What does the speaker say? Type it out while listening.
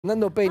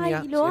Fernando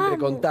Peña Ay, siempre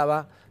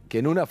contaba que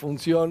en una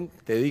función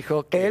te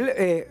dijo que...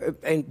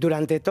 Él,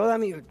 durante toda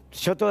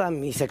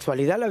mi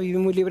sexualidad la viví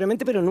muy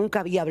libremente, pero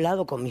nunca había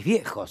hablado con mis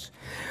viejos.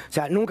 O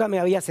sea, nunca me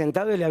había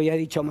sentado y le había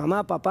dicho,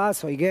 mamá, papá,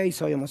 soy gay,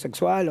 soy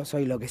homosexual o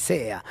soy lo que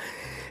sea.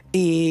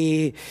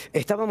 Y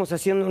estábamos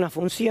haciendo una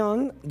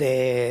función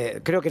de,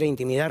 creo que era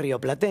Intimidad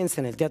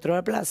Rioplatense, en el Teatro de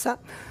la Plaza.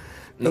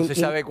 No se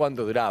sabe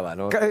cuánto duraba,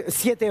 ¿no?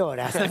 7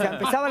 horas. O sea,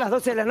 empezaba a las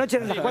 12 de la noche,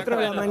 eran las 4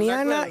 de la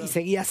mañana y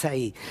seguías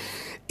ahí.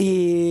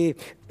 Y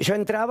yo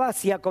entraba,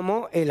 hacía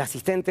como el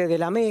asistente de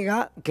la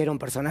Mega, que era un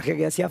personaje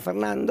que hacía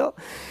Fernando.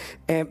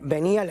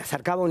 Venía, le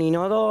acercaba un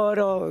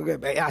inodoro,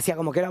 hacía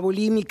como que era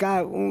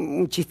bulímica,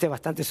 un chiste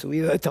bastante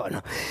subido de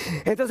tono.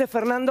 Entonces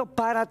Fernando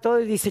para todo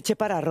y dice, che,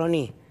 para,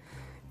 Ronnie,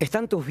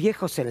 ¿están tus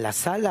viejos en la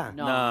sala?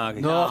 No.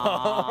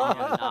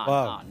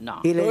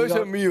 Y le todo digo,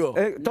 eso en vivo.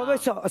 Todo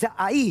eso, o sea,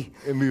 ahí.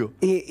 En vivo.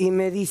 Y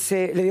me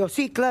dice, le digo,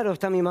 sí, claro,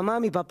 está mi mamá,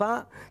 mi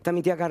papá, está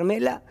mi tía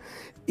Carmela.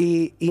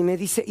 Y me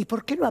dice, ¿y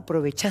por qué no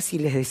aprovechás y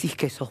les decís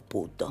que sos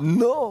puto?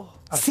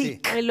 No.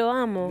 Sí. Ay, lo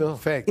amo. No.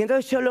 Y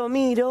entonces yo lo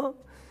miro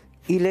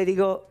y le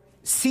digo,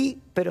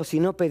 sí, pero si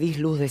no pedís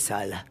luz de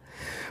sala.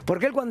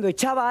 Porque él cuando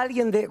echaba a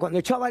alguien cuando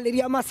echó a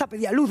Valeria Massa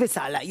pedía luz de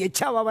sala y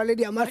echaba a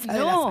Valeria Massa de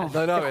la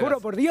sala. No, te juro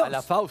por Dios. A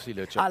la Fauci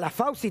lo echó. A la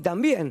Fauci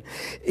también.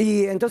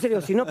 Y entonces le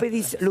digo, si no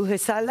pedís luz de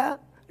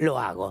sala, lo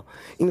hago.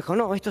 Y me dijo,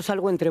 no, esto es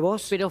algo entre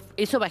vos. ¿Pero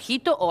eso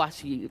bajito o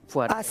así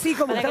fuerte? Así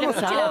como Para que estamos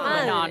lo escuche la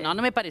ahora. madre.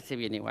 No me parece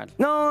bien igual.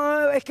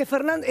 No, es que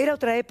Fernando era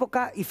otra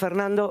época y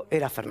Fernando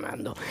era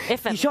Fernando.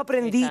 Y yo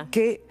aprendí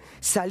que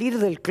salir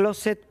del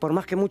closet, por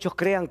más que muchos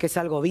crean que es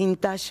algo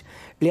vintage,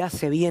 le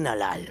hace bien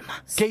al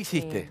alma. ¿Qué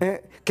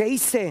hiciste? ¿Qué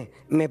hice?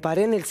 Me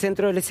paré en el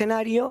centro del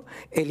escenario,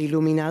 el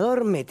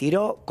iluminador me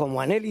tiró como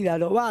Anélida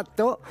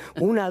Lobato,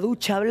 una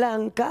ducha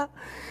blanca,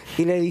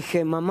 y le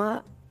dije,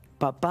 mamá,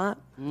 papá,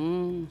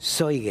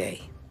 soy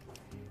gay.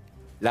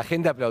 La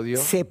gente aplaudió.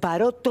 Se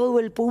paró todo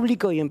el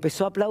público y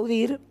empezó a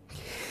aplaudir.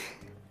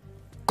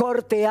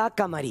 Corte a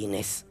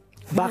camarines.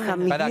 Bajan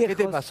mis ¿Para viejos.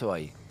 qué te pasó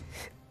ahí?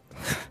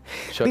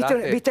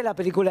 ¿Viste la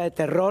película de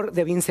terror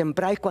de Vincent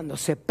Price cuando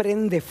se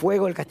prende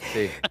fuego el castillo?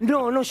 Sí.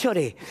 No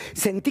lloré.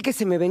 Sentí que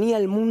se me venía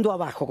el mundo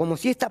abajo, como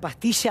si esta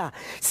pastilla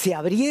se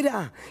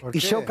abriera y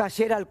yo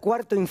cayera al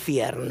cuarto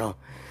infierno.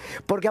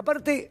 Porque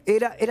aparte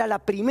era la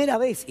primera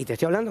vez, y te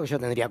estoy hablando que yo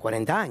tendría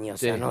 40 años,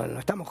 sí. o sea, no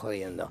estamos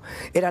jodiendo.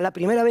 Era la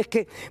primera vez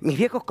que mis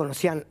viejos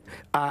conocían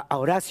a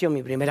Horacio,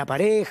 mi primera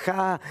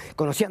pareja,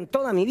 conocían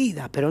toda mi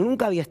vida, pero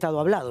nunca había estado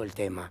hablado el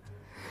tema.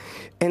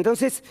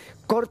 Entonces,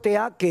 corte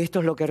A, que esto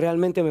es lo que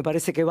realmente me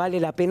parece que vale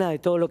la pena de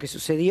todo lo que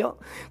sucedió.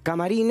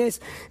 Camarines,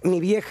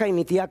 mi vieja y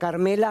mi tía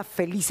Carmela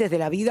felices de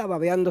la vida,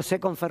 babeándose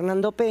con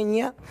Fernando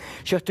Peña.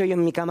 Yo estoy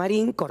en mi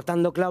camarín,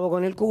 cortando clavo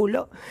con el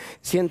culo.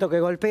 Siento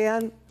que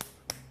golpean.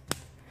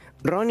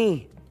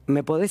 Ronnie,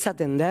 ¿me podés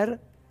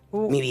atender?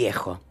 Mi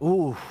viejo.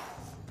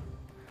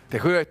 Te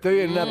juro que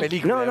estoy en una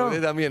película. No.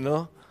 Usted también,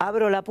 ¿no?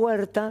 Abro la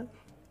puerta,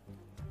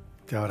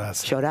 Te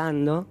abrazo.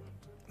 llorando,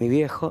 mi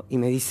viejo, y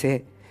me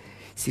dice...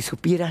 Si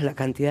supieras la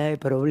cantidad de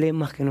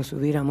problemas que nos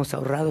hubiéramos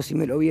ahorrado si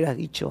me lo hubieras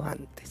dicho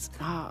antes.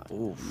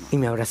 Y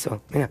me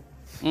abrazó. Mirá.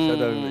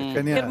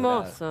 Genial. Qué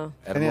hermoso.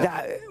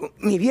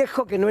 Mi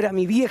viejo, que no era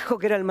mi viejo,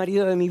 que era el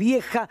marido de mi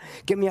vieja,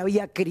 que me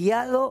había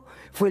criado,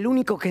 fue el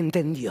único que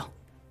entendió.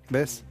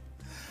 ¿Ves?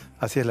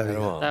 Así es la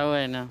vida. Está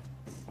bueno.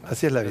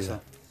 Así es la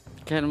vida.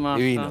 Qué hermoso.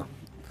 Divino.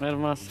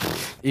 Hermoso.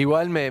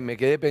 Igual me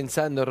quedé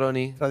pensando,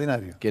 Ronnie,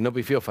 Extraordinario. que no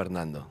pifió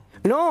Fernando.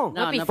 No,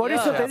 No por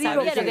eso te digo. Sabía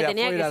lo que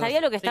tenía que, sabía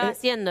lo que estaba Sí.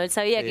 haciendo. Él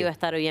sabía que iba a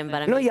estar bien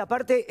para mí. No, y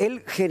aparte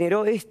él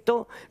generó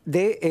esto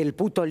de el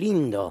puto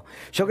lindo.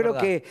 Yo creo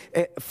que,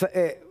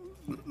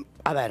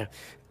 a ver,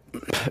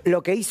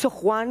 lo que hizo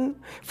Juan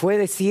fue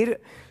decir,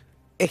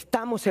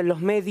 estamos en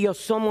los medios,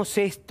 somos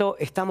esto,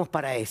 estamos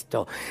para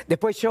esto.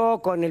 Después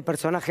yo con el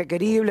personaje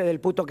querible, del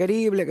puto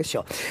querible, qué sé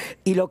yo.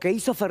 Y lo que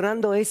hizo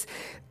Fernando es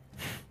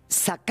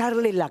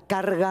sacarle la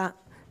carga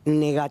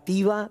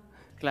negativa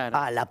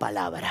a la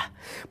palabra.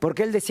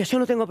 Porque él decía, yo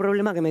no tengo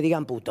problema que me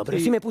digan puto, pero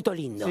sí me puto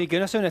lindo. Sí, que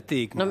no sea un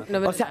estigma.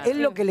 O sea,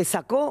 él lo que le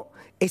sacó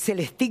es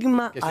el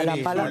estigma a la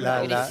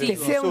palabra. Que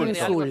sea un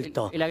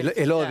insulto.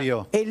 El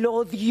odio. El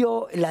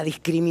odio, la Me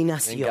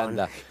discriminación.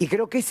 encanta. Y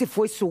creo que ese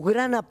fue su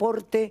gran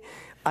aporte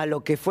a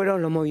lo que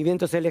fueron los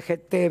movimientos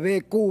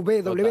LGTBQ,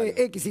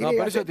 No,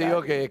 por eso te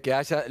digo que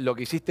haya lo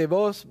que hiciste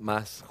vos,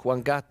 más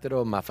Juan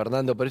Castro, más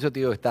Fernando, por eso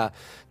te digo que está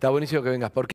buenísimo que vengas. Porque